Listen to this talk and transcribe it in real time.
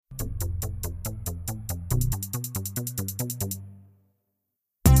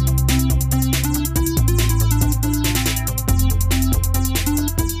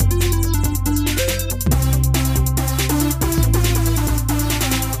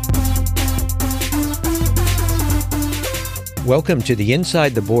Welcome to the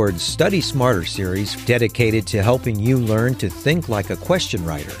Inside the Boards Study Smarter series dedicated to helping you learn to think like a question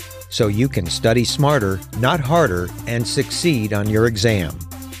writer so you can study smarter, not harder, and succeed on your exam.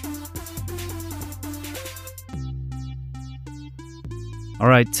 All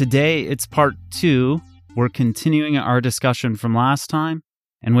right, today it's part 2. We're continuing our discussion from last time,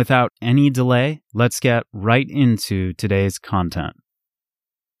 and without any delay, let's get right into today's content.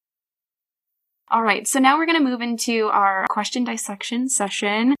 All right, so now we're going to move into our question dissection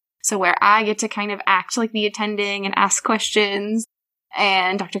session. So where I get to kind of act like the attending and ask questions,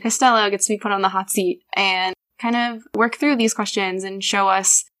 and Dr. Costello gets to be put on the hot seat and kind of work through these questions and show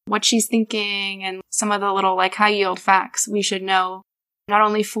us what she's thinking and some of the little high yield facts we should know, not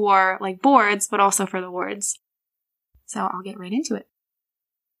only for boards, but also for the wards. So I'll get right into it.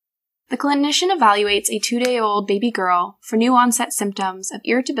 The clinician evaluates a 2-day-old baby girl for new onset symptoms of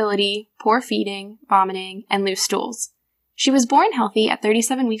irritability, poor feeding, vomiting, and loose stools. She was born healthy at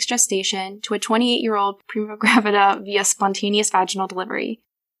 37 weeks gestation to a 28-year-old prima gravida via spontaneous vaginal delivery.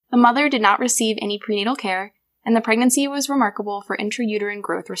 The mother did not receive any prenatal care, and the pregnancy was remarkable for intrauterine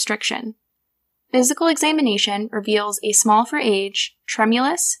growth restriction. Physical examination reveals a small for age,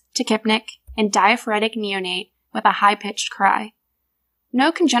 tremulous, tachypnic, and diaphoretic neonate with a high-pitched cry. No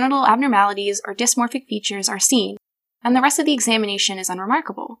congenital abnormalities or dysmorphic features are seen, and the rest of the examination is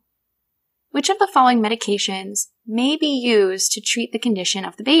unremarkable. Which of the following medications may be used to treat the condition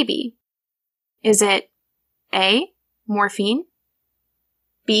of the baby? Is it A, morphine,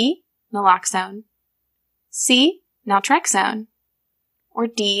 B, naloxone, C, naltrexone, or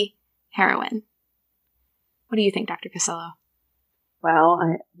D, heroin? What do you think, Dr. Costello? Well,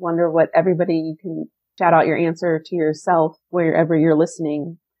 I wonder what you can shout out your answer to yourself wherever you're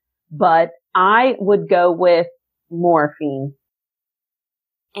listening. But I would go with morphine.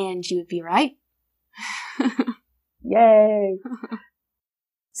 And you would be right. Yay.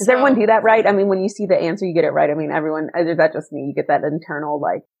 Does everyone do that right? I mean, when you see the answer, you get it right. I mean, everyone, is that just me? You get that internal,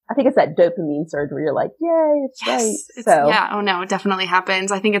 I think it's that dopamine surge where you're like, yay, it's right. Yeah, oh no, it definitely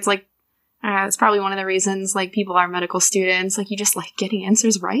happens. I think it's it's probably one of the reasons people are medical students. You just like getting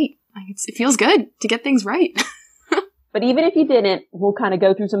answers right. It feels good to get things right. But even if you didn't, we'll kind of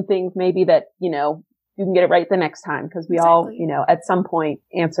go through some things maybe that, you can get it right the next time because we all, at some point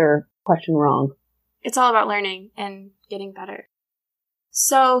answer question wrong. It's all about learning and getting better.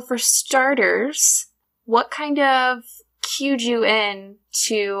 So for starters, what kind of cued you in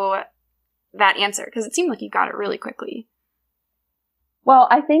to that answer? Because it seemed like you got it really quickly. Well,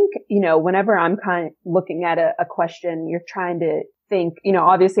 I think, whenever I'm kind of looking at a question, you're trying to think,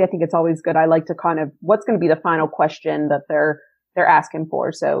 obviously I think it's always good. I like to kind of, what's going to be the final question that they're asking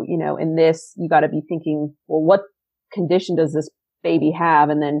for. So, in this, you got to be thinking, well, what condition does this baby have?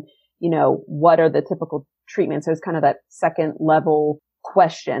 And then, what are the typical treatments? So it's kind of that second level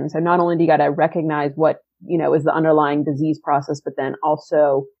question. So not only do you got to recognize what, is the underlying disease process, but then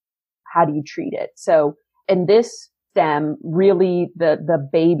also how do you treat it? So in this STEM, really the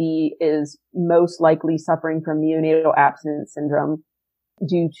baby is most likely suffering from neonatal abstinence syndrome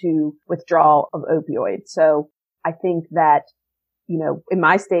due to withdrawal of opioids. So I think that, in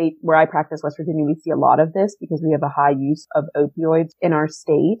my state where I practice, West Virginia, we see a lot of this because we have a high use of opioids in our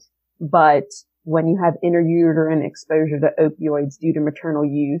state. But when you have intrauterine exposure to opioids due to maternal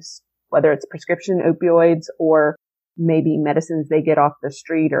use, whether it's prescription opioids or maybe medicines they get off the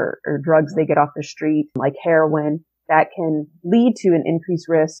street or drugs they get off the street, like heroin, that can lead to an increased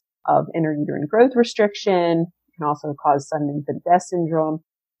risk of intrauterine growth restriction. It can also cause sudden infant death syndrome,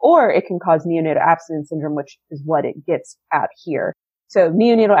 or it can cause neonatal abstinence syndrome, which is what it gets at here. So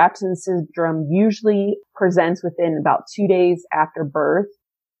neonatal abstinence syndrome usually presents within about 2 days after birth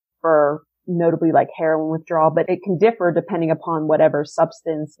for notably heroin withdrawal, but it can differ depending upon whatever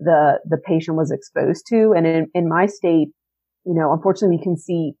substance the patient was exposed to. And in my state, unfortunately we can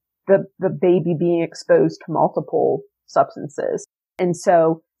see the baby being exposed to multiple substances. And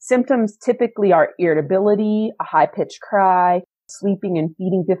so symptoms typically are irritability, a high-pitched cry, sleeping and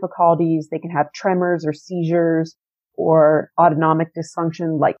feeding difficulties. They can have tremors or seizures or autonomic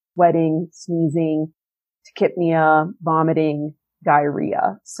dysfunction like sweating, sneezing, tachypnea, vomiting,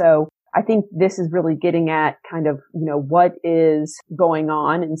 diarrhea. So I think this is really getting at kind of, what is going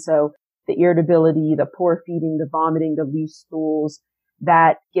on. And so the irritability, the poor feeding, the vomiting, the loose stools,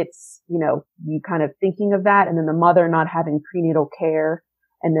 that gets, you kind of thinking of that. And then the mother not having prenatal care.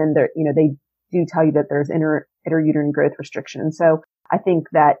 And then they do tell you that there's intrauterine growth restriction. So I think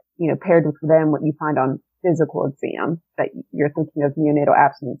that, paired with them, what you find on physical exam, that you're thinking of neonatal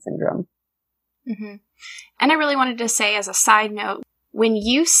abstinence syndrome. Mm-hmm. And I really wanted to say as a side note, when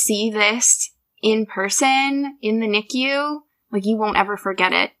you see this in person in the NICU, like you won't ever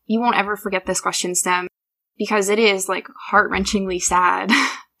forget it. You won't ever forget this question stem because it is like heart-wrenchingly sad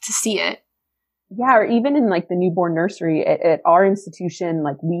to see it. Yeah, or even in like the newborn nursery at our institution,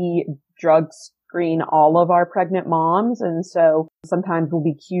 like we drug screen all of our pregnant moms. And so sometimes we'll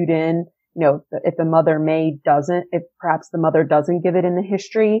be cued in, you know, if the mother if perhaps the mother doesn't give it in the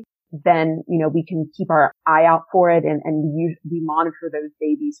history, then, you know, we can keep our eye out for it and we monitor those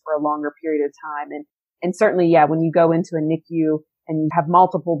babies for a longer period of time. And certainly, yeah, when you go into a NICU and you have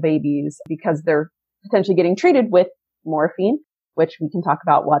multiple babies because they're potentially getting treated with morphine, which we can talk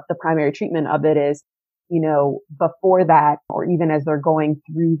about what the primary treatment of it is, you know, before that, or even as they're going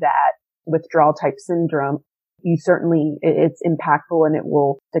through that withdrawal type syndrome, it's impactful and it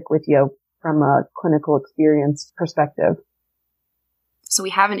will stick with you from a clinical experience perspective. So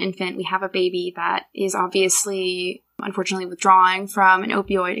we have an infant, we have a baby that is obviously, unfortunately, withdrawing from an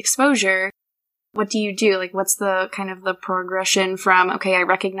opioid exposure. What do you do? Like, what's the kind of the progression from, okay, I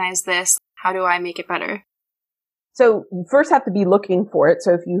recognize this, how do I make it better? So you first have to be looking for it.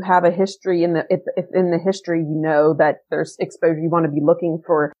 So if you have a history if in the history, you know that there's exposure, you want to be looking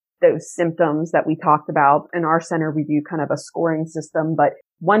for those symptoms that we talked about. In our center, we do kind of a scoring system, but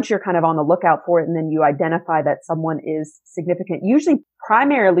once you're kind of on the lookout for it and then you identify that someone is significant, usually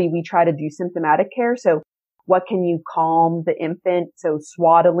primarily we try to do symptomatic care. So what can you calm the infant? So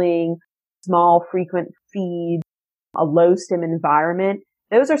swaddling, small frequent feeds, a low stim environment.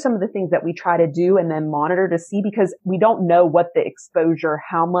 Those are some of the things that we try to do and then monitor to see, because we don't know what the exposure,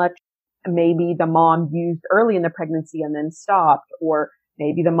 how much maybe the mom used early in the pregnancy and then stopped, or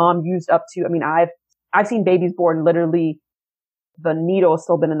maybe the mom used up to, I mean, I've seen babies born literally the needle has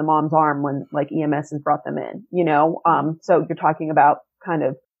still been in the mom's arm when like EMS has brought them in, you know? So you're talking about kind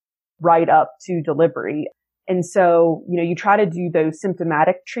of right up to delivery. And so, you know, you try to do those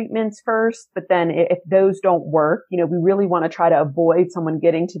symptomatic treatments first, but then if those don't work, you know, we really want to try to avoid someone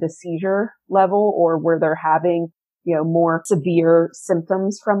getting to the seizure level or where they're having, you know, more severe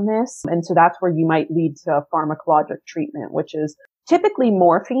symptoms from this. And so that's where you might lead to pharmacologic treatment, which is typically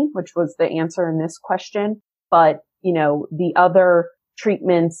morphine, which was the answer in this question. But, you know, the other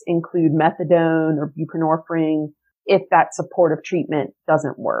treatments include methadone or buprenorphine if that supportive treatment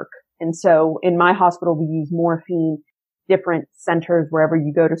doesn't work. And so in my hospital, we use morphine. Different centers, wherever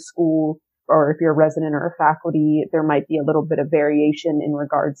you go to school, or if you're a resident or a faculty, there might be a little bit of variation in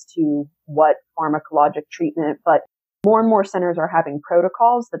regards to what pharmacologic treatment, but more and more centers are having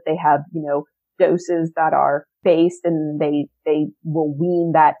protocols that they have, you know, doses that are based, and they will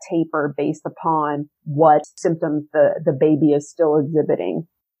wean that taper based upon what symptoms the baby is still exhibiting.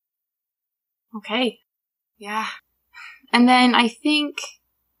 Okay. Yeah. And then I think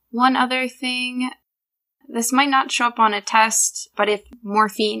one other thing, this might not show up on a test, but if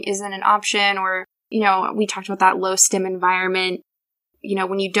morphine isn't an option, or, you know, we talked about that low stim environment, you know,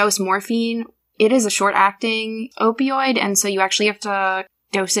 when you dose morphine, it is a short acting opioid. And so you actually have to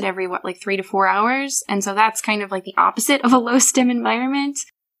dose it every, 3 to 4 hours. And so that's kind of like the opposite of a low stim environment.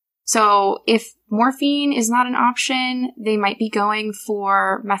 So if morphine is not an option, they might be going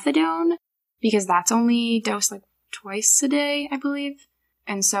for methadone, because that's only dosed like twice a day, I believe.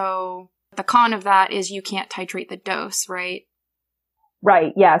 And so the con of that is you can't titrate the dose, right?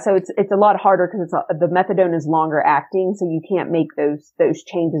 Right. Yeah. So it's a lot harder because the methadone is longer acting. So you can't make those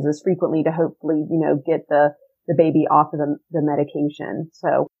changes as frequently to hopefully, you know, get the baby off of the medication.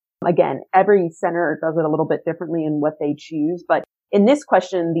 So again, every center does it a little bit differently in what they choose. But in this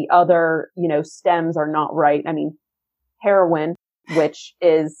question, the other, you know, stems are not right. I mean, heroin, which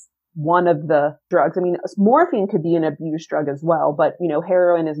is one of the drugs. I mean, morphine could be an abuse drug as well, but, you know,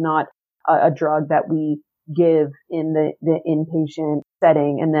 heroin is not a drug that we give in the inpatient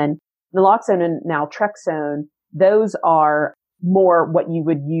setting. And then naloxone and naltrexone, those are more what you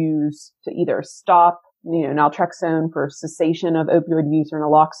would use to either stop, you know, naltrexone for cessation of opioid use, or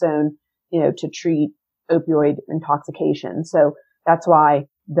naloxone, you know, to treat opioid intoxication. So that's why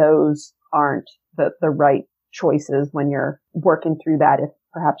those aren't the right choices when you're working through that. If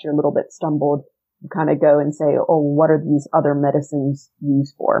perhaps you're a little bit stumbled, you kind of go and say, oh, what are these other medicines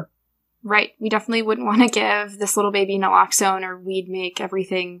used for? Right. We definitely wouldn't want to give this little baby naloxone, or we'd make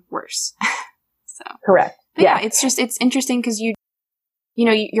everything worse. So correct. But yeah, it's interesting because you're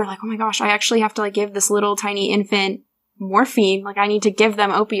like, oh my gosh, I actually have to like give this little tiny infant morphine. Like I need to give them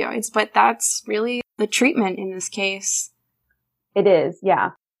opioids, but that's really the treatment in this case. It is.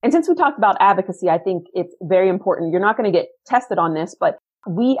 Yeah. And since we talked about advocacy, I think it's very important. You're not going to get tested on this, but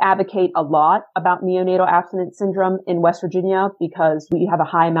we advocate a lot about neonatal abstinence syndrome in West Virginia because we have a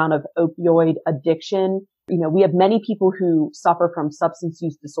high amount of opioid addiction. You know, we have many people who suffer from substance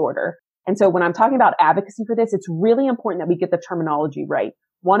use disorder. And so when I'm talking about advocacy for this, it's really important that we get the terminology right.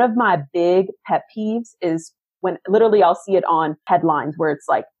 One of my big pet peeves is when literally I'll see it on headlines where it's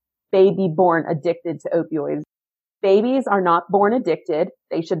like, baby born addicted to opioids. Babies are not born addicted.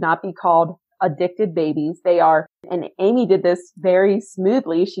 They should not be called addicted babies. They are, and Amy did this very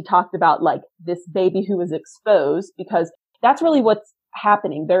smoothly. She talked about like this baby who was exposed, because that's really what's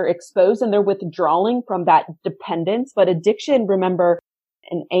happening. They're exposed and they're withdrawing from that dependence. But addiction, remember,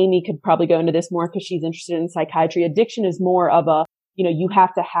 and Amy could probably go into this more because she's interested in psychiatry. Addiction is more of a, you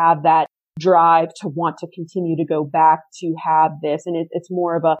have to have that drive to want to continue to go back to have this. And it's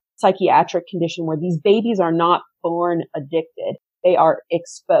more of a psychiatric condition where these babies are not born addicted. They are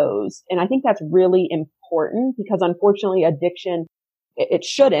exposed. And I think that's really important because unfortunately addiction, it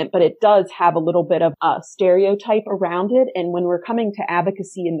shouldn't, but it does have a little bit of a stereotype around it. And when we're coming to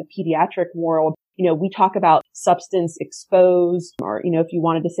advocacy in the pediatric world, we talk about substance exposed or, if you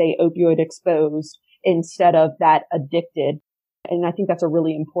wanted to say opioid exposed instead of that addicted. And I think that's a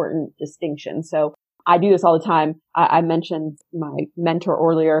really important distinction. So I do this all the time. I mentioned my mentor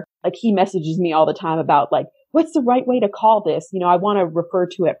earlier, like he messages me all the time about like, what's the right way to call this? I want to refer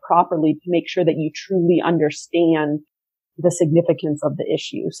to it properly to make sure that you truly understand the significance of the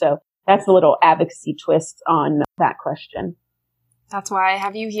issue. So that's a little advocacy twist on that question. That's why I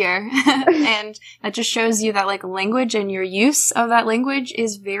have you here. And that just shows you that like language and your use of that language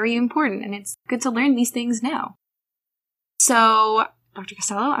is very important. And it's good to learn these things now. So, Dr.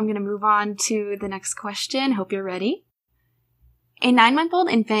 Costello, I'm going to move on to the next question. Hope you're ready. A 9-month-old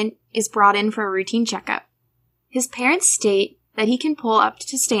infant is brought in for a routine checkup. His parents state that he can pull up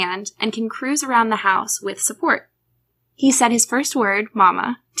to stand and can cruise around the house with support. He said his first word,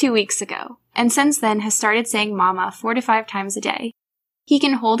 mama, 2 weeks ago, and since then has started saying mama 4 to 5 times a day. He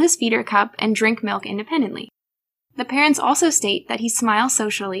can hold his feeder cup and drink milk independently. The parents also state that he smiles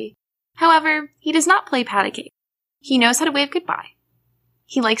socially. However, he does not play patty cake. He knows how to wave goodbye.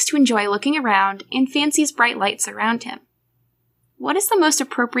 He likes to enjoy looking around and fancies bright lights around him. What is the most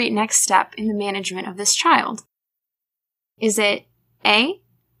appropriate next step in the management of this child? Is it A,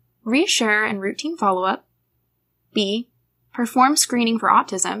 reassure and routine follow-up, B, perform screening for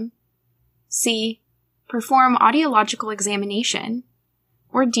autism, C, perform audiological examination,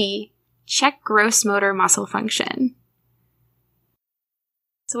 or D, check gross motor muscle function?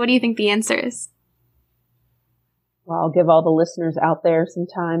 So what do you think the answer is? Well, I'll give all the listeners out there some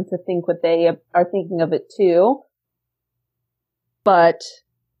time to think what they are thinking of it too. But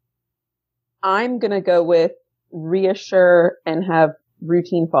I'm going to go with reassure and have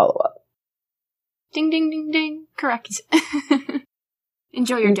routine follow-up. Ding, ding, ding, ding. Correct.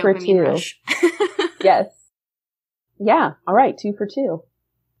 Enjoy your 2 for dopamine 2. rush. Yes. Yeah. All right. 2 for 2.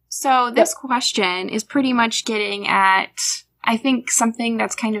 So this question is pretty much getting at, I think, something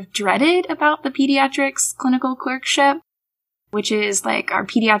that's kind of dreaded about the pediatrics clinical clerkship, which is like our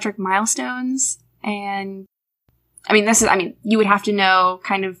pediatric milestones. And you would have to know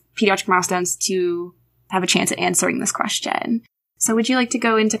kind of pediatric milestones to have a chance at answering this question. So would you like to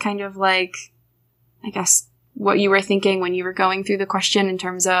go into kind of like, I guess, what you were thinking when you were going through the question in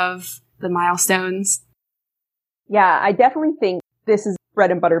terms of the milestones? Yeah, I definitely think this is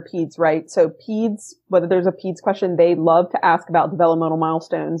bread and butter peds, right? So peds, whether there's a peds question, they love to ask about developmental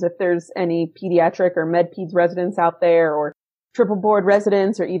milestones. If there's any pediatric or med peds residents out there, or triple board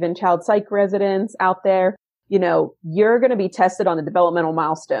residents, or even child psych residents out there, you're going to be tested on the developmental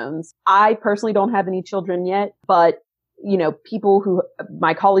milestones. I personally don't have any children yet, but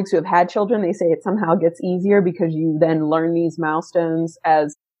my colleagues who have had children, they say it somehow gets easier because you then learn these milestones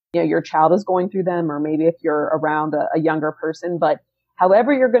as, your child is going through them, or maybe if you're around a younger person. But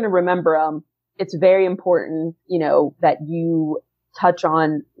however you're going to remember them, it's very important, that you touch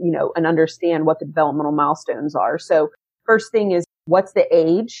on, and understand what the developmental milestones are. So first thing is, what's the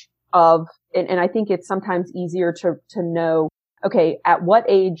age of, and I think it's sometimes easier to know, okay, at what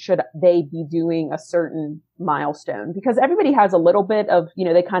age should they be doing a certain milestone? Because everybody has a little bit of,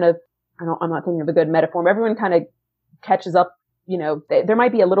 they kind of, I'm not thinking of a good metaphor, but everyone kind of catches up. There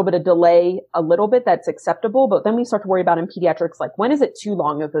might be a little bit of delay, a little bit that's acceptable, but then we start to worry about in pediatrics, like when is it too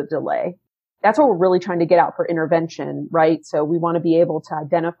long of a delay? That's what we're really trying to get out for intervention, right? So we want to be able to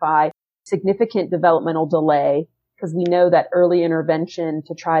identify significant developmental delay, because we know that early intervention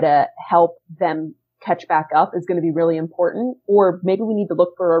to try to help them catch back up is going to be really important. Or maybe we need to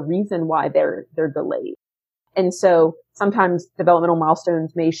look for a reason why they're delayed. And so sometimes developmental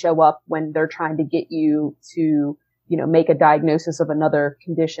milestones may show up when they're trying to get you to, make a diagnosis of another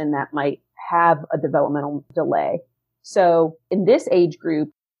condition that might have a developmental delay. So in this age group,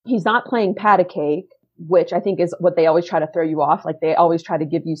 he's not playing patty cake. which I think is what they always try to throw you off. Like they always try to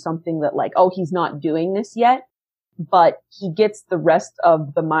give you something that like, oh, he's not doing this yet, but he gets the rest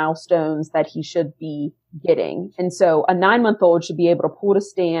of the milestones that he should be getting. And so a 9-month-old should be able to pull to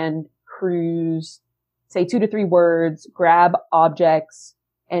stand, cruise, say 2 to 3 words, grab objects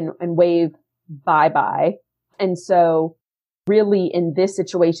and wave bye-bye. And so really in this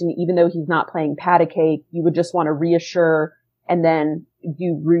situation, even though he's not playing pat a cake, you would just want to reassure and then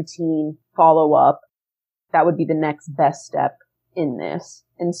do routine follow-up. That would be the next best step in this.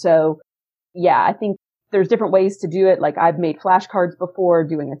 And so, yeah, I think there's different ways to do it. Like I've made flashcards before,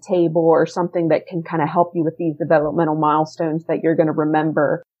 doing a table or something that can kind of help you with these developmental milestones that you're going to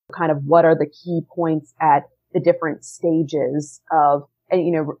remember, kind of what are the key points at the different stages of, and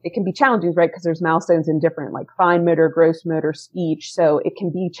you know, it can be challenging, right? Because there's milestones in different, like fine motor, gross motor, speech. So it can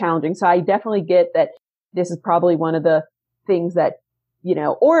be challenging. So I definitely get that this is probably one of the things that, you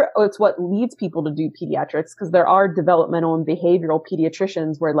know, or it's what leads people to do pediatrics, because there are developmental and behavioral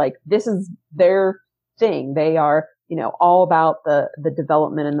pediatricians where like this is their thing. They are, you know, all about the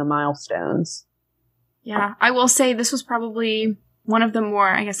development and the milestones. Yeah, I will say this was probably one of the more,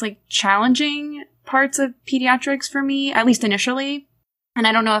 I guess, like challenging parts of pediatrics for me, at least initially. And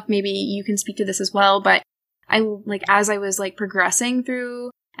I don't know if maybe you can speak to this as well, but I like, as I was like progressing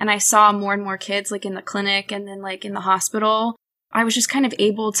through and I saw more and more kids like in the clinic and then like in the hospital, I was just kind of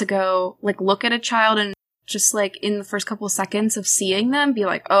able to go like look at a child and just like in the first couple of seconds of seeing them be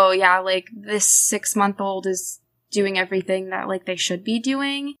like, oh yeah, like this 6-month-old is doing everything that like they should be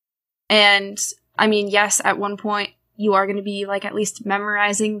doing. And I mean, yes, at one point you are going to be like at least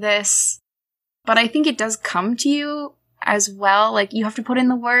memorizing this, but I think it does come to you as well. Like you have to put in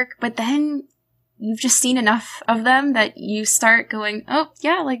the work, but then you've just seen enough of them that you start going, oh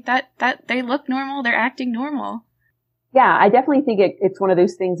yeah, like that they look normal. They're acting normal. Yeah, I definitely think it's one of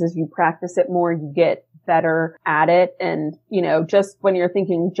those things as you practice it more, you get better at it. And, you know, just when you're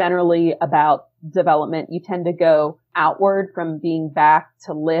thinking generally about development, you tend to go outward from being back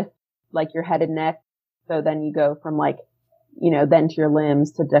to lift, like your head and neck. So then you go from like, you know, then to your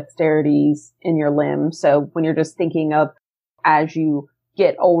limbs to dexterities in your limbs. So when you're just thinking of as you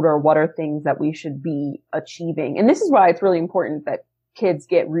get older, what are things that we should be achieving? And this is why it's really important that kids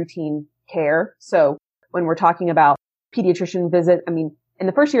get routine care. So when we're talking about pediatrician visit, I mean, in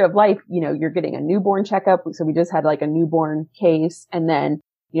the first year of life, you know, you're getting a newborn checkup. So we just had like a newborn case. And then,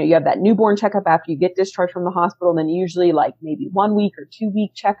 you know, you have that newborn checkup after you get discharged from the hospital. And then usually like maybe 1 week or 2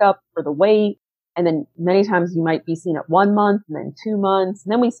 week checkup for the weight. And then many times you might be seen at 1 month and then 2 months.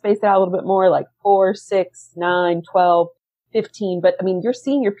 And then we space it out a little bit more, like 4, 6, 9, 12, 15. But I mean, you're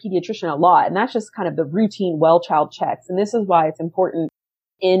seeing your pediatrician a lot. And that's just kind of the routine well child checks. And this is why it's important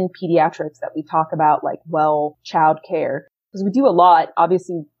in pediatrics that we talk about like well child care. Because we do a lot,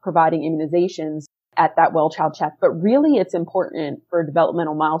 obviously providing immunizations at that well child check, but really it's important for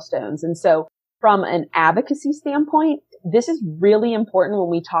developmental milestones. And so from an advocacy standpoint, this is really important when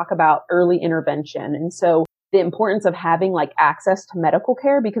we talk about early intervention. And so the importance of having like access to medical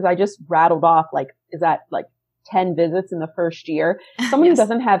care, because I just rattled off like, is that like 10 visits in the first year? Someone Yes. who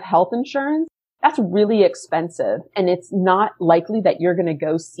doesn't have health insurance, that's really expensive. And it's not likely that you're going to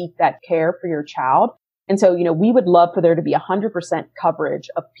go seek that care for your child. And so, you know, we would love for there to be 100% coverage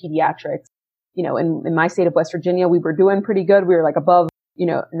of pediatrics. You know, in my state of West Virginia, we were doing pretty good. We were like above, you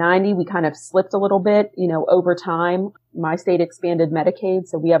know, 90. We kind of slipped a little bit, you know, over time. My state expanded Medicaid.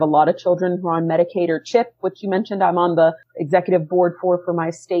 So we have a lot of children who are on Medicaid or CHIP, which you mentioned I'm on the executive board for my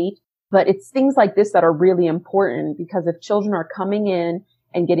state. But it's things like this that are really important, because if children are coming in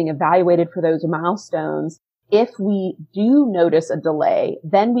and getting evaluated for those milestones, if we do notice a delay,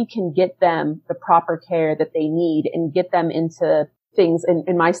 then we can get them the proper care that they need and get them into things.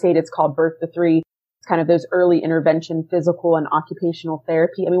 In my state, it's called Birth to 3. It's kind of those early intervention, physical and occupational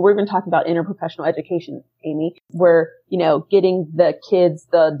therapy. I mean, we're even talking about interprofessional education, Amy, where, you know, getting the kids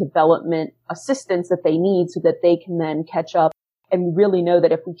the development assistance that they need so that they can then catch up. And we really know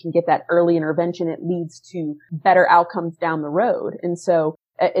that if we can get that early intervention, it leads to better outcomes down the road. And so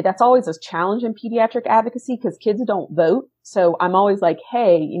that's always a challenge in pediatric advocacy, because kids don't vote. So I'm always like,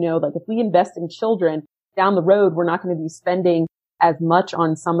 hey, you know, like if we invest in children down the road, we're not going to be spending as much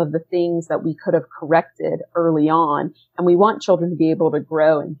on some of the things that we could have corrected early on. And we want children to be able to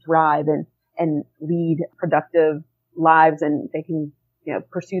grow and thrive and lead productive lives, and they can, you know,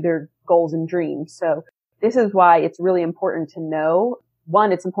 pursue their goals and dreams. So this is why it's really important to know,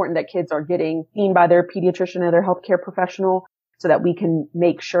 one, it's important that kids are getting seen by their pediatrician or their healthcare professional so that we can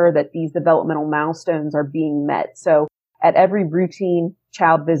make sure that these developmental milestones are being met. So at every routine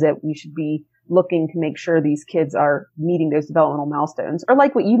child visit, we should be looking to make sure these kids are meeting those developmental milestones. Or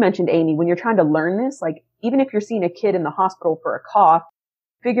like what you mentioned, Amy, when you're trying to learn this, like even if you're seeing a kid in the hospital for a cough,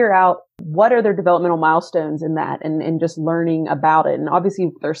 figure out what are their developmental milestones in that and just learning about it. And obviously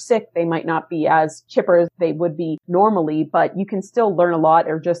if they're sick, they might not be as chipper as they would be normally, but you can still learn a lot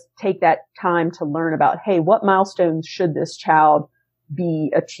or just take that time to learn about, hey, what milestones should this child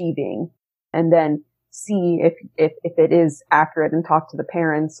be achieving? And then see if it is accurate and talk to the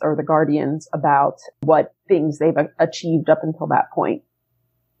parents or the guardians about what things they've achieved up until that point.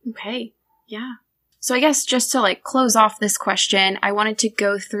 Okay. Yeah. So I guess just to like close off this question, I wanted to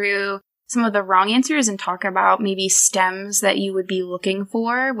go through some of the wrong answers and talk about maybe stems that you would be looking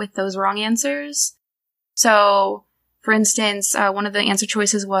for with those wrong answers. So for instance, one of the answer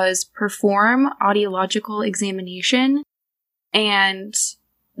choices was perform audiological examination, and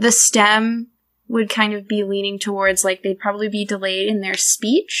the stem would kind of be leaning towards like they'd probably be delayed in their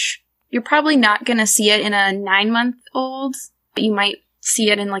speech. You're probably not going to see it in a 9-month-old, but you might see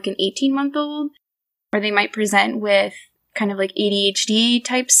it in like an 18-month-old. Or they might present with kind of like ADHD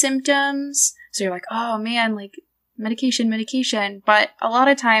type symptoms. So you're like, oh man, like medication. But a lot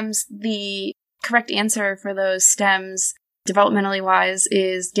of times the correct answer for those stems, developmentally wise,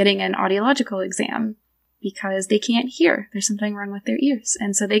 is getting an audiological exam because they can't hear. There's something wrong with their ears.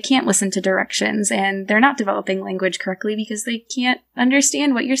 And so they can't listen to directions, and they're not developing language correctly because they can't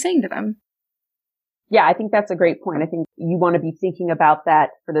understand what you're saying to them. Yeah, I think that's a great point. I think you want to be thinking about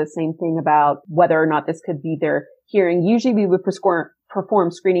that for the same thing about whether or not this could be their hearing. Usually we would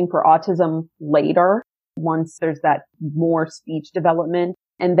perform screening for autism later, once there's that more speech development.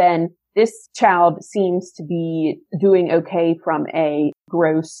 And then this child seems to be doing okay from a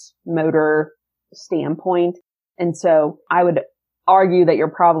gross motor standpoint. And so I would argue that you're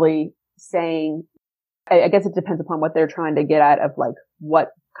probably saying, I guess it depends upon what they're trying to get at of like what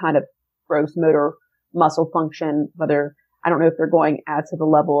kind of gross motor muscle function, whether, I don't know if they're going at to the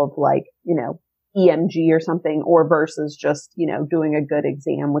level of like, EMG or something, or versus just, doing a good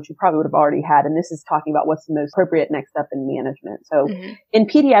exam, which you probably would have already had. And this is talking about what's the most appropriate next step in management. So in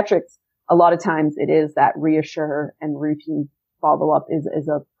pediatrics, a lot of times it is that reassure and routine follow-up is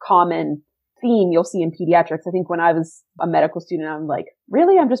a common theme you'll see in pediatrics. I think when I was a medical student, I'm like,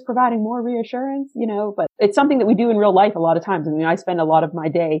 really? I'm just providing more reassurance, but it's something that we do in real life a lot of times. I mean, I spend a lot of my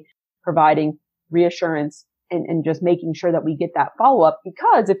day providing reassurance and just making sure that we get that follow-up,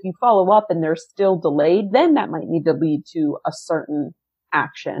 because if you follow up and they're still delayed, then that might need to lead to a certain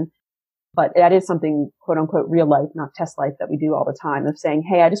action. But that is something, quote unquote, real life, not test life, that we do all the time, of saying,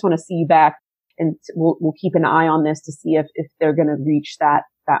 hey, I just want to see you back, and we'll keep an eye on this to see if they're going to reach that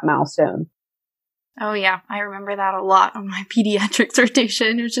milestone. Oh yeah, I remember that a lot on my pediatrics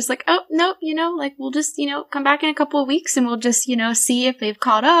rotation. It was just like, oh, nope, we'll just, come back in a couple of weeks and we'll just, see if they've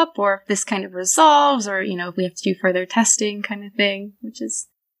caught up, or if this kind of resolves, or, if we have to do further testing kind of thing, which is,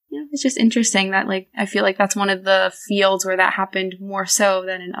 it's just interesting that, like, I feel like that's one of the fields where that happened more so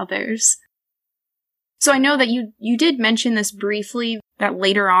than in others. So I know that you did mention this briefly, that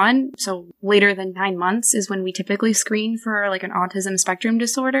later on, so later than 9 months, is when we typically screen for like an autism spectrum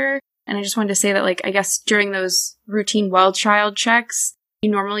disorder. And I just wanted to say that, like, I guess during those routine well child checks,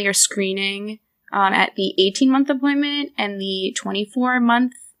 you normally are screening at the 18-month appointment and the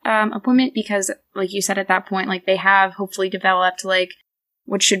 24-month appointment, because, like you said at that point, like, they have hopefully developed, like,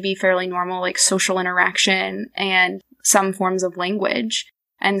 what should be fairly normal, like, social interaction and some forms of language.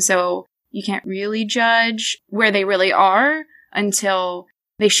 And so you can't really judge where they really are until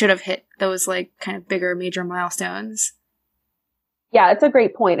they should have hit those, like, kind of bigger major milestones. Yeah, it's a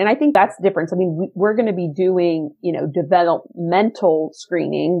great point. And I think that's the difference. I mean, we're going to be doing, developmental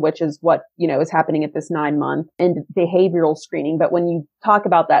screening, which is what, is happening at this 9-month, and behavioral screening. But when you talk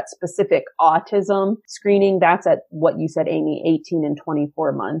about that specific autism screening, that's at what you said, Amy, 18 and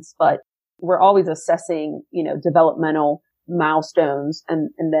 24 months. But we're always assessing, developmental milestones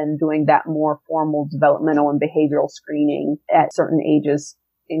and then doing that more formal developmental and behavioral screening at certain ages,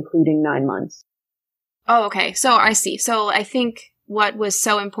 including 9 months. Oh, okay. So I see. So I think what was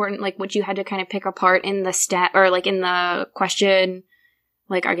so important, like what you had to kind of pick apart in the or like in the question,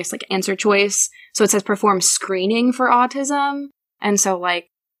 like I guess like answer choice. So it says perform screening for autism. And so like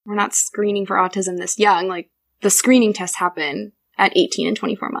we're not screening for autism this young, like the screening tests happen at 18 and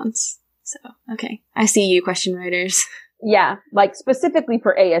 24 months. So, okay. I see you, question writers. Yeah. Like specifically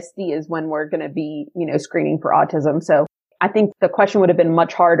for ASD is when we're going to be, screening for autism. So I think the question would have been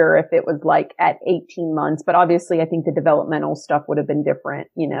much harder if it was like at 18 months, but obviously I think the developmental stuff would have been different,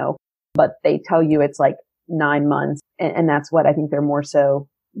 but they tell you it's like 9 months, and that's what I think they're more so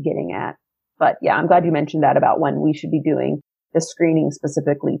getting at. But yeah, I'm glad you mentioned that about when we should be doing the screening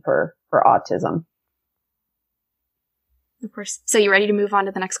specifically for autism. Of course. So you ready to move on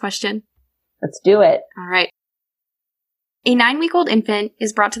to the next question? Let's do it. All right. A 9-week-old infant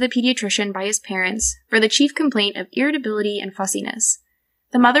is brought to the pediatrician by his parents for the chief complaint of irritability and fussiness.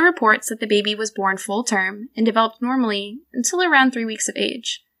 The mother reports that the baby was born full term and developed normally until around 3 weeks of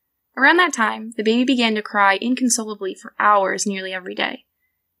age. Around that time, the baby began to cry inconsolably for hours nearly every day.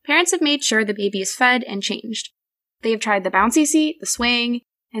 Parents have made sure the baby is fed and changed. They have tried the bouncy seat, the swing,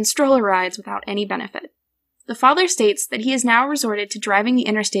 and stroller rides without any benefit. The father states that he has now resorted to driving the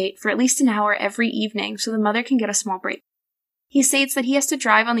interstate for at least an hour every evening so the mother can get a small break. He states that he has to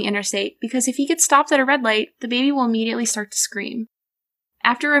drive on the interstate because if he gets stopped at a red light, the baby will immediately start to scream.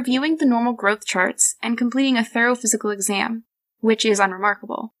 After reviewing the normal growth charts and completing a thorough physical exam, which is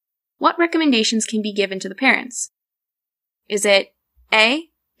unremarkable, what recommendations can be given to the parents? Is it A,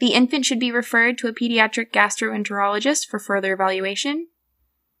 the infant should be referred to a pediatric gastroenterologist for further evaluation?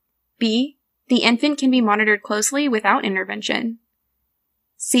 B, the infant can be monitored closely without intervention?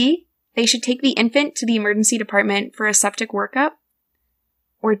 C, they should take the infant to the emergency department for a septic workup?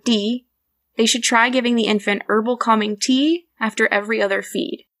 Or D, they should try giving the infant herbal calming tea after every other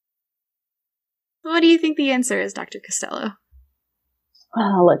feed? What do you think the answer is, Dr. Costello?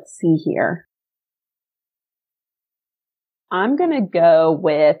 Let's see here. I'm going to go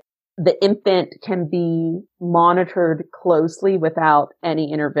with the infant can be monitored closely without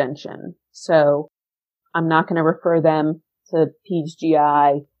any intervention. So I'm not going to refer them to Peds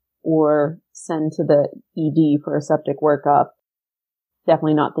GI or send to the ED for a septic workup.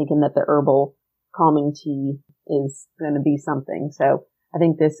 Definitely not thinking that the herbal calming tea is going to be something. So I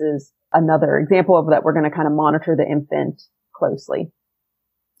think this is another example of that. We're going to kind of monitor the infant closely.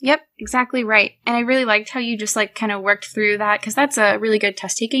 Yep, exactly right. And I really liked how you just kind of worked through that, because that's a really good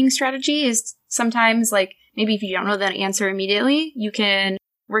test taking strategy. Is sometimes maybe if you don't know the answer immediately, you can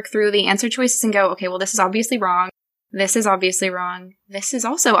work through the answer choices and go, okay, well, this is obviously wrong. This is obviously wrong. This is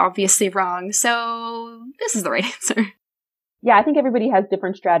also obviously wrong. So this is the right answer. Yeah, I think everybody has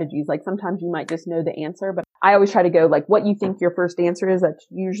different strategies. Sometimes you might just know the answer, but I always try to go what you think your first answer is. That's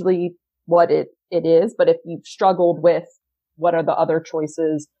usually what it is. But if you've struggled with what are the other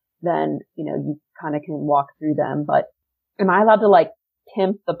choices, then, you kind of can walk through them. But am I allowed to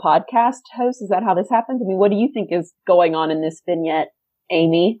pimp the podcast host? Is that how this happens? I mean, what do you think is going on in this vignette,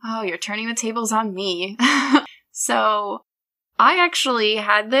 Amy? Oh, you're turning the tables on me. So I actually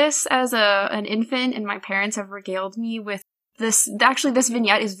had this as an infant, and my parents have regaled me with this. Actually, this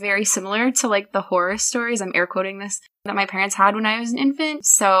vignette is very similar to the horror stories, I'm air quoting this, that my parents had when I was an infant.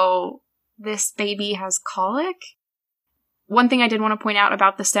 So this baby has colic. One thing I did want to point out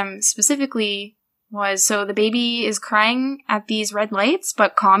about the stem specifically was, so the baby is crying at these red lights,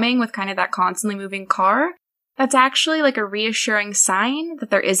 but calming with kind of that constantly moving car. That's actually a reassuring sign that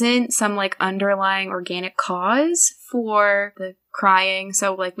there isn't some underlying organic cause for the crying.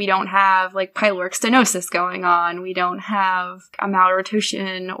 So we don't have pyloric stenosis going on. We don't have a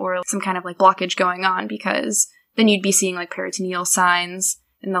malrotation or some kind of blockage going on, because then you'd be seeing peritoneal signs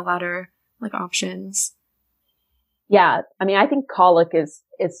in the latter options. Yeah. I mean, I think colic is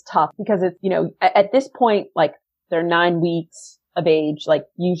tough because it's, at this point, they're 9 weeks of age,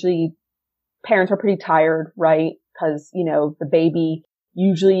 usually parents are pretty tired, right? Cause, the baby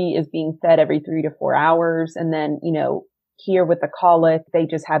usually is being fed every 3 to 4 hours. And then, here with the colic, they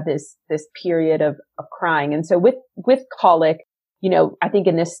just have this period of crying. And so with colic, I think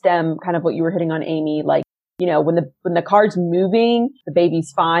in this stem, kind of what you were hitting on, Amy, when the car's moving, the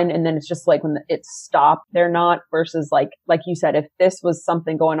baby's fine. And then it's just when it's stopped, they're not, versus like you said, if this was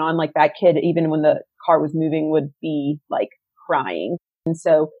something going on, that kid, even when the car was moving, would be crying. And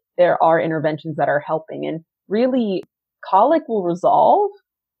so there are interventions that are helping, and really colic will resolve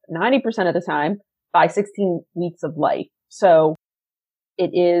 90% of the time by 16 weeks of life. So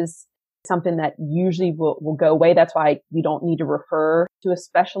it is something that usually will go away. That's why we don't need to refer to a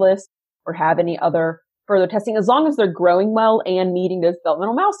specialist or have any other further testing, as long as they're growing well and meeting those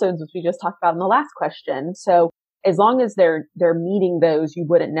developmental milestones, which we just talked about in the last question. So as long as they're meeting those, you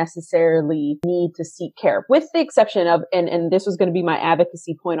wouldn't necessarily need to seek care, with the exception of, and this was going to be my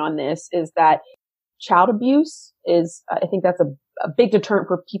advocacy point on this, is that child abuse is, I think that's a big deterrent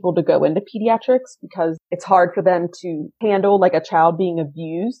for people to go into pediatrics, because it's hard for them to handle a child being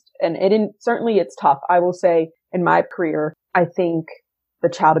abused. And certainly it's tough. I will say in my career, I think the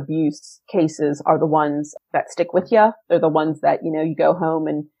child abuse cases are the ones that stick with you. They're the ones that, you go home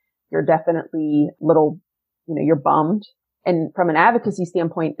and you're definitely you're bummed. And from an advocacy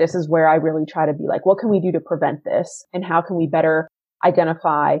standpoint, this is where I really try to be what can we do to prevent this? And how can we better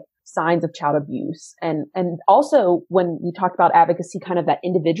identify signs of child abuse. And also when we talked about advocacy, kind of that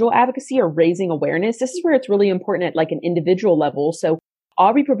individual advocacy or raising awareness, this is where it's really important at like an individual level. So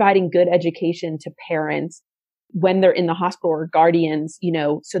are we providing good education to parents when they're in the hospital or guardians,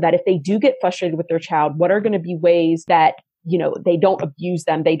 so that if they do get frustrated with their child, what are going to be ways that, they don't abuse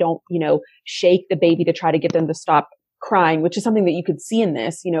them. They don't, shake the baby to try to get them to stop crying, which is something that you could see in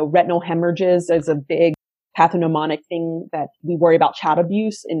this, retinal hemorrhages is a big pathognomonic thing that we worry about child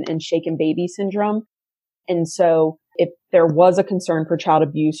abuse and shaken baby syndrome. And so if there was a concern for child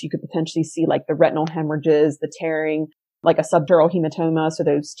abuse, you could potentially see like the retinal hemorrhages, the tearing, like a subdural hematoma. So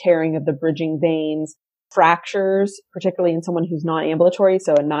those tearing of the bridging veins, fractures, particularly in someone who's non-ambulatory.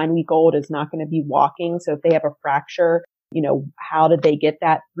 So a 9-week-old is not going to be walking. So if they have a fracture, how did they get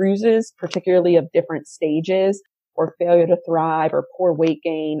that? Bruises, particularly of different stages, or failure to thrive or poor weight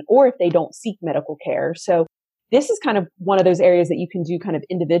gain, or if they don't seek medical care. So this is kind of one of those areas that you can do kind of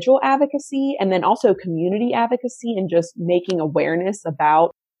individual advocacy and then also community advocacy and just making awareness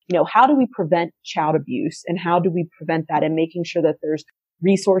about, how do we prevent child abuse and how do we prevent that and making sure that there's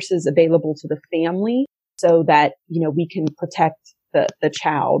resources available to the family so that, we can protect the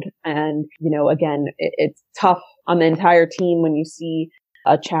child. And, again, it's tough on the entire team when you see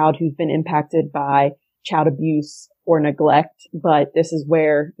a child who's been impacted by child abuse or neglect. But this is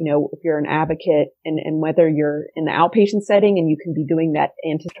where, if you're an advocate and whether you're in the outpatient setting and you can be doing that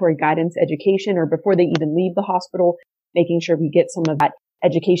anticipatory guidance education or before they even leave the hospital, making sure we get some of that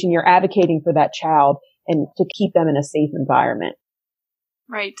education, you're advocating for that child and to keep them in a safe environment.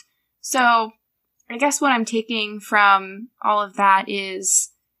 Right. So I guess what I'm taking from all of that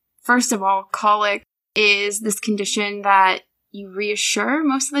is, first of all, colic is this condition that you reassure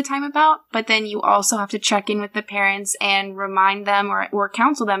most of the time about, but then you also have to check in with the parents and remind them or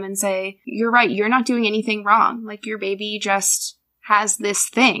counsel them and say, you're right, you're not doing anything wrong. Like your baby just has this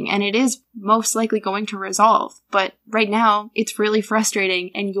thing and it is most likely going to resolve. But right now it's really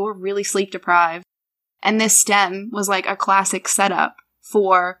frustrating and you're really sleep deprived. And this STEM was like a classic setup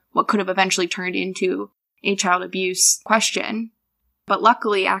for what could have eventually turned into a child abuse question. But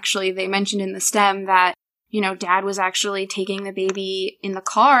luckily, actually, they mentioned in the STEM that dad was actually taking the baby in the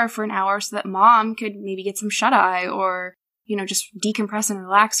car for an hour so that mom could maybe get some shut-eye or, just decompress and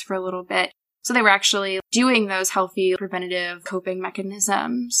relax for a little bit. So they were actually doing those healthy preventative coping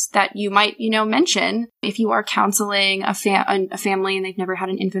mechanisms that you might, mention if you are counseling a family and they've never had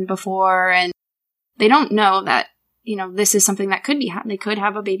an infant before and they don't know that, this is something that could be happening. They could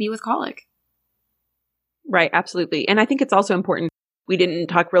have a baby with colic. Right. Absolutely. And I think it's also important. We didn't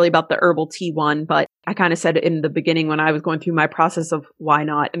talk really about the herbal tea one, but I kind of said in the beginning when I was going through my process of why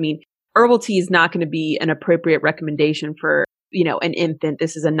not. I mean, herbal tea is not going to be an appropriate recommendation for, an infant.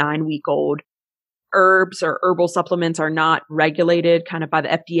 This is a 9-week-old. Herbs or herbal supplements are not regulated kind of by the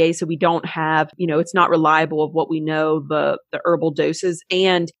FDA. So we don't have, it's not reliable of what we know the herbal doses.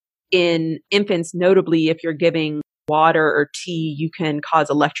 And in infants, notably, if you're giving water or tea, you can cause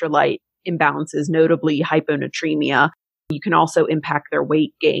electrolyte imbalances, notably hyponatremia. You can also impact their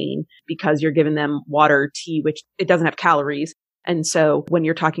weight gain because you're giving them water or tea, which it doesn't have calories. And so when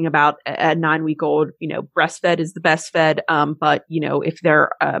you're talking about a 9-week-old, breastfed is the best fed. But, if they're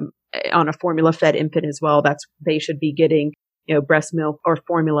on a formula fed infant as well, they should be getting, breast milk or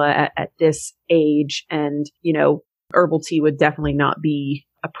formula at this age. And, herbal tea would definitely not be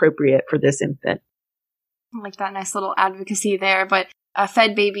appropriate for this infant. I like that nice little advocacy there, but a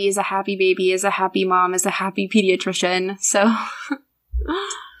fed baby is a happy mom, is a happy pediatrician. So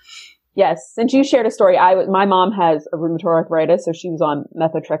yes, since you shared a story, my mom has a rheumatoid arthritis, so she was on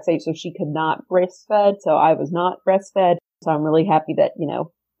methotrexate, so she could not breastfed. So I was not breastfed. So I'm really happy that,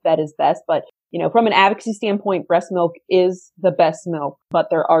 fed is best. But, from an advocacy standpoint, breast milk is the best milk, but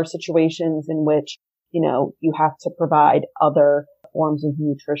there are situations in which, you have to provide other forms of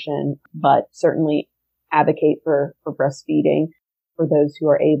nutrition, but certainly advocate for breastfeeding for those who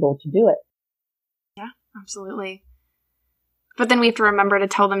are able to do it. Yeah, absolutely. But then we have to remember to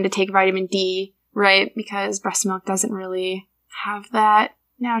tell them to take vitamin D, right? Because breast milk doesn't really have that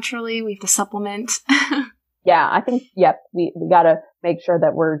naturally. We have to supplement. Yeah, I think, we got to make sure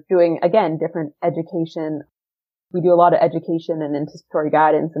that we're doing, again, different education. We do a lot of education and anticipatory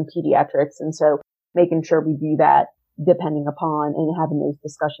guidance in pediatrics. And so making sure we do that depending upon and having those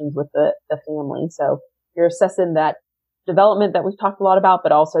discussions with the family. So you're assessing that development that we've talked a lot about,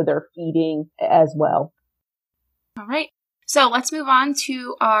 but also their feeding as well. All right. So let's move on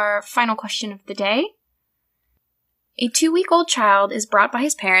to our final question of the day. A 2-week-old child is brought by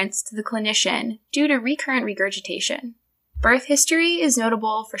his parents to the clinician due to recurrent regurgitation. Birth history is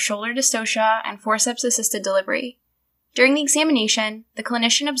notable for shoulder dystocia and forceps-assisted delivery. During the examination, the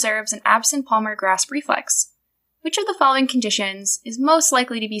clinician observes an absent palmar grasp reflex. Which of the following conditions is most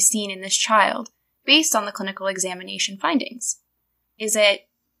likely to be seen in this child based on the clinical examination findings? Is it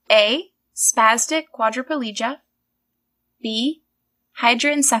A, spastic quadriplegia, B,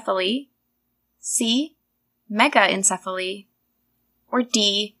 hydranencephaly, C, megaencephaly, or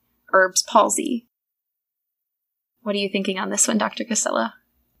D, Erb's palsy? What are you thinking on this one, Dr. Costello?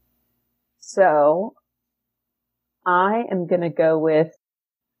 So, I am going to go with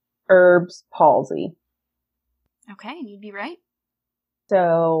Erb's palsy. Okay, and you'd be right.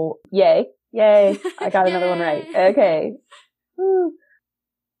 So, yay. I got another one right. Okay. Woo.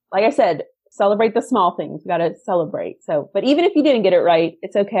 Like I said, celebrate the small things. We got to celebrate. So, but even if you didn't get it right,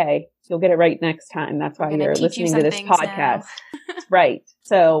 it's okay. You'll get it right next time. That's why you're listening to this podcast. Right.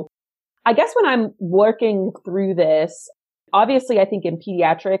 So, I guess when I'm working through this, obviously I think in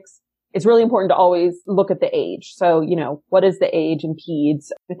pediatrics, it's really important to always look at the age. So, what is the age in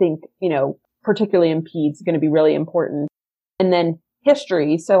peds? I think, particularly in peds is going to be really important. And then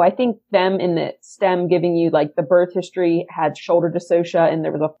history. So I think them in the STEM giving you like the birth history had shoulder dystocia and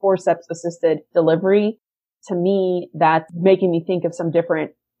there was a forceps assisted delivery. To me, that's making me think of some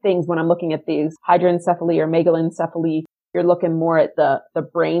different things when I'm looking at these hydranencephaly or megalencephaly. You're looking more at the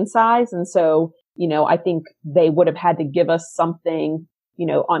brain size. And so, I think they would have had to give us something,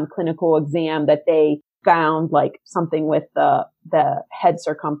 on clinical exam that they found like something with the head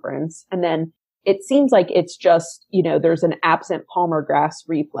circumference. And then it seems like it's just, there's an absent palmar grasp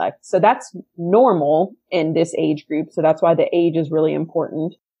reflex. So that's normal in this age group. So that's why the age is really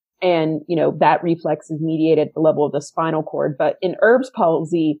important. And, that reflex is mediated at the level of the spinal cord. But in Erb's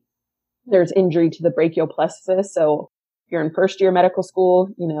palsy, there's injury to the brachial plexus. So if you're in first year medical school,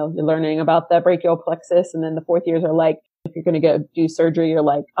 you're learning about the brachial plexus. And then the fourth years are like, if you're going to go do surgery, you're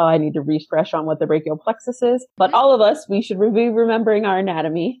like, oh, I need to refresh on what the brachial plexus is. But all of us, we should be remembering our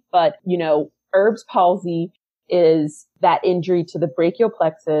anatomy. But, Erb's palsy is that injury to the brachial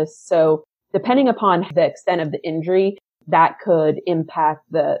plexus. So depending upon the extent of the injury, that could impact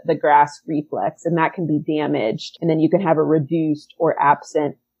the grasp reflex and that can be damaged. And then you can have a reduced or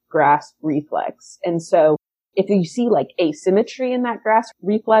absent grasp reflex. And so if you see like asymmetry in that grasp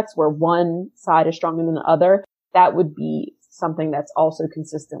reflex where one side is stronger than the other, that would be something that's also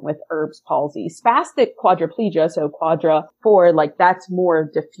consistent with Erb's palsy. Spastic quadriplegia, so quadra 4, like that's more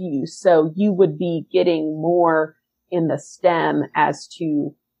diffuse. So you would be getting more in the STEM as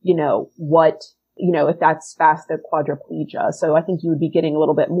to, what, if that's spastic quadriplegia. So I think you would be getting a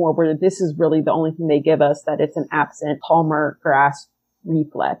little bit more where this is really the only thing they give us, that it's an absent palmar grasp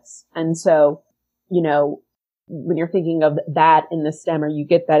reflex. And so, when you're thinking of that in the STEM or you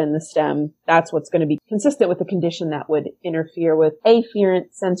get that in the STEM, that's what's going to be consistent with the condition that would interfere with afferent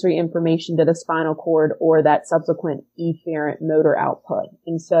sensory information to the spinal cord or that subsequent efferent motor output.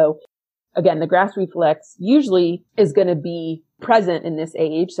 And so again, the grasp reflex usually is going to be present in this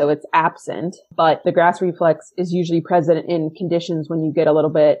age, so it's absent, but the grasp reflex is usually present in conditions when you get a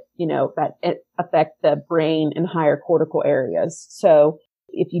little bit, that affect the brain and higher cortical areas. So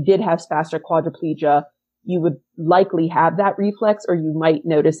if you did have spastic quadriplegia, you would likely have that reflex, or you might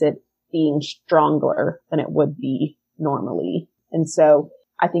notice it being stronger than it would be normally. And so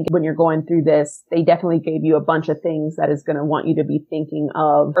I think when you're going through this, they definitely gave you a bunch of things that is going to want you to be thinking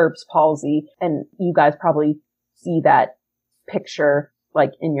of Erb's palsy. And you guys probably see that picture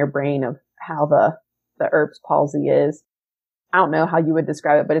like in your brain of how the Erb's palsy is. I don't know how you would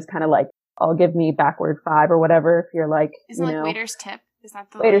describe it, but it's kind of like, oh, give me backward 5 or whatever. If you're like, isn't it like waiter's tip? Is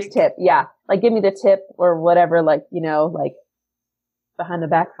that the waiter's tip? Yeah. Like give me the tip or whatever, like, like behind the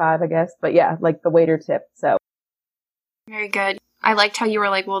back 5, I guess. But yeah, like the waiter tip. So. Very good. I liked how you were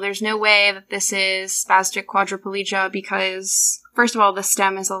like, well, there's no way that this is spastic quadriplegia because, first of all, the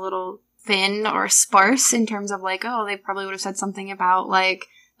stem is a little thin or sparse in terms of like, oh, they probably would have said something about like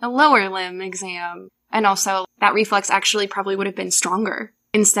the lower limb exam. And also that reflex actually probably would have been stronger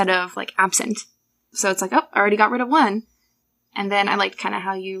instead of like absent. So it's like, oh, I already got rid of one. And then I liked kind of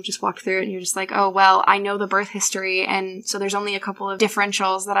how you just walked through it and you're just like, oh, well, I know the birth history. And so there's only a couple of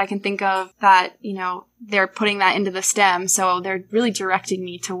differentials that I can think of that, they're putting that into the STEM. So they're really directing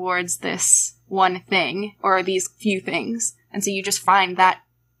me towards this one thing or these few things. And so you just find that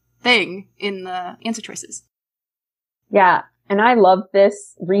thing in the answer choices. Yeah. And I love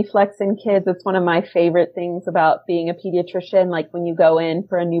this reflex in kids. It's one of my favorite things about being a pediatrician. Like when you go in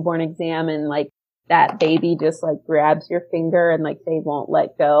for a newborn exam and like that baby just like grabs your finger and like they won't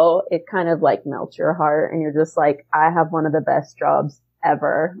let go. It kind of like melts your heart and you're just like, I have one of the best jobs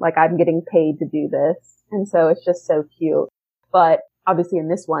ever. Like I'm getting paid to do this. And so it's just so cute. But obviously in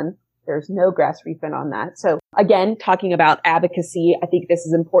this one, there's no grass-free fed on that. So again, talking about advocacy, I think this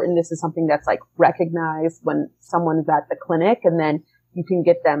is important. This is something that's like recognized when someone's at the clinic, and then you can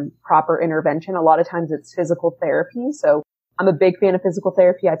get them proper intervention. A lot of times it's physical therapy. So I'm a big fan of physical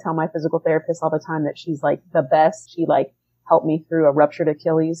therapy. I tell my physical therapist all the time that she's like the best. She like helped me through a ruptured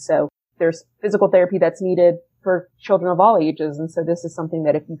Achilles. So there's physical therapy that's needed for children of all ages. And so this is something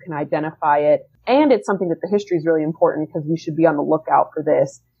that if you can identify it, and it's something that the history is really important because we should be on the lookout for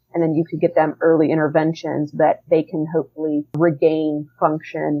this. And then you could get them early interventions that they can hopefully regain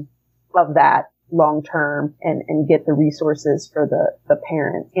function of that long term and get the resources for the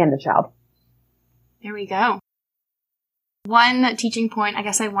parent and the child. There we go. One teaching point I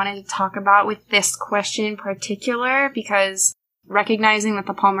guess I wanted to talk about with this question in particular, because recognizing that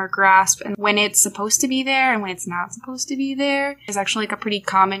the palmar grasp and when it's supposed to be there and when it's not supposed to be there is actually like a pretty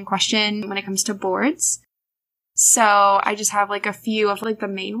common question when it comes to boards. So I just have like a few of like the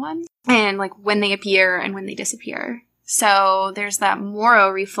main ones and like when they appear and when they disappear. So there's that Moro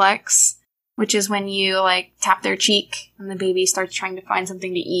reflex, which is when you like tap their cheek and the baby starts trying to find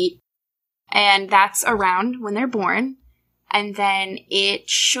something to eat. And that's around when they're born. And then it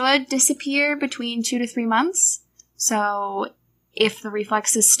should disappear between 2 to 3 months. So if the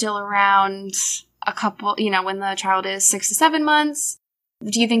reflex is still around a couple, when the child is 6 to 7 months,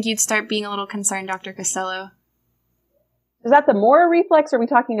 do you think you'd start being a little concerned, Dr. Costello? Is that the Moro reflex, or are we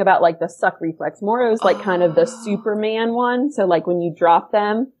talking about like the suck reflex? Moro is like kind of the Superman one. So like when you drop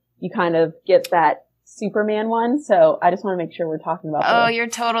them, you kind of get that Superman one. So I just want to make sure we're talking about that. Oh, you're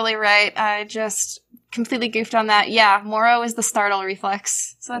totally right. I just completely goofed on that. Yeah, Moro is the startle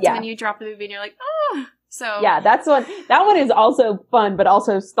reflex. So that's when you drop the baby and you're like, oh. So yeah, that one is also fun, but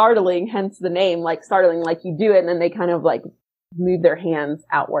also startling, hence the name, like startling, like you do it and then they kind of like move their hands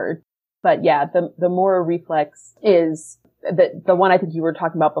outward. But yeah, the Moro reflex is the one I think you were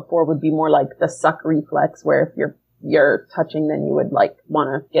talking about before would be more like the suck reflex, where if you're touching, then you would like want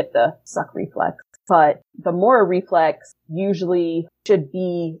to get the suck reflex. But the Moro reflex usually should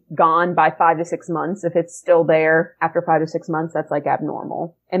be gone by 5 to 6 months. If it's still there after 5 to 6 months, that's like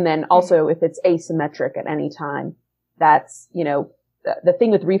abnormal. And then also if it's asymmetric at any time, that's, the thing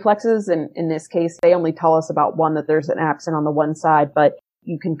with reflexes, and in this case, they only tell us about one, that there's an absent on the one side, but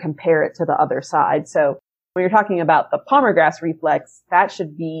you can compare it to the other side. So when you're talking about the palmar grasp reflex, that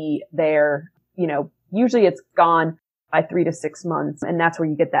should be there, usually it's gone by 3 to 6 months. And that's where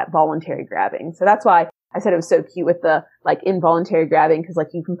you get that voluntary grabbing. So that's why I said it was so cute with the like involuntary grabbing, because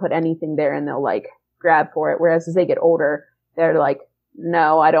like you can put anything there and they'll like grab for it. Whereas as they get older, they're like,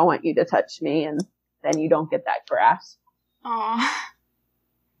 no, I don't want you to touch me. And then you don't get that grasp. Aww.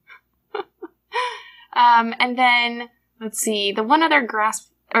 And then let's see, the one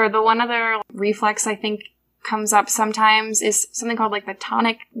other reflex I think comes up sometimes is something called like the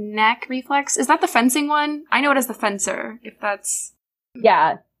tonic neck reflex. Is that the fencing one? I know it as the fencer, if that's...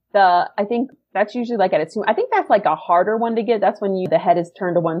 Yeah, I think that's usually like at I think that's like a harder one to get. That's when the head is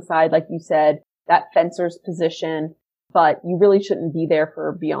turned to one side, like you said, that fencer's position, but you really shouldn't be there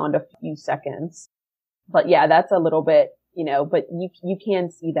for beyond a few seconds. But yeah, that's a little bit, but you can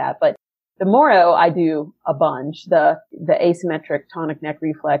see that. But the Moro, I do a bunch. The asymmetric tonic neck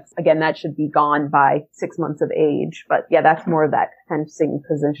reflex, again, that should be gone by 6 months of age. But yeah, that's more of that fencing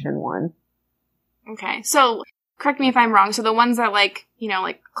position one. Okay. So correct me if I'm wrong. So the ones that like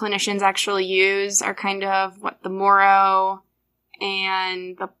clinicians actually use are kind of the Moro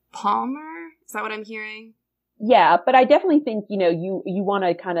and the Palmer? Is that what I'm hearing? Yeah, but I definitely think, you want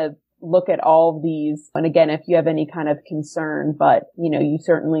to kind of look at all of these. And again, if you have any kind of concern, but, you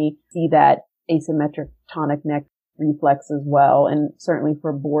certainly see that asymmetric tonic neck reflex as well. And certainly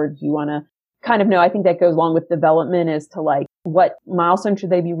for boards, you want to kind of know, I think that goes along with development as to like what milestone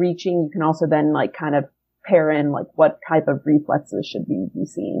should they be reaching. You can also then like kind of pair in like what type of reflexes should we be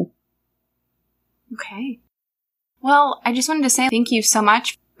seeing. Okay. Well, I just wanted to say thank you so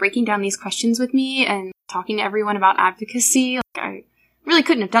much for breaking down these questions with me and talking to everyone about advocacy. I really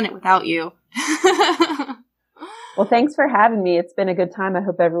couldn't have done it without you. Well, thanks for having me. It's been a good time. I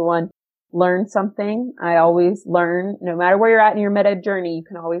hope everyone learned something. I always learn. No matter where you're at in your med ed journey, you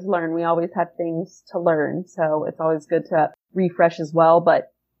can always learn. We always have things to learn. So it's always good to refresh as well.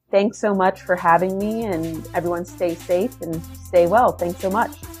 But thanks so much for having me, and everyone stay safe and stay well. Thanks so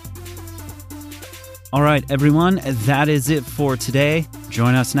much. All right, everyone, that is it for today.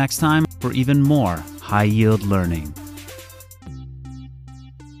 Join us next time for even more high yield learning.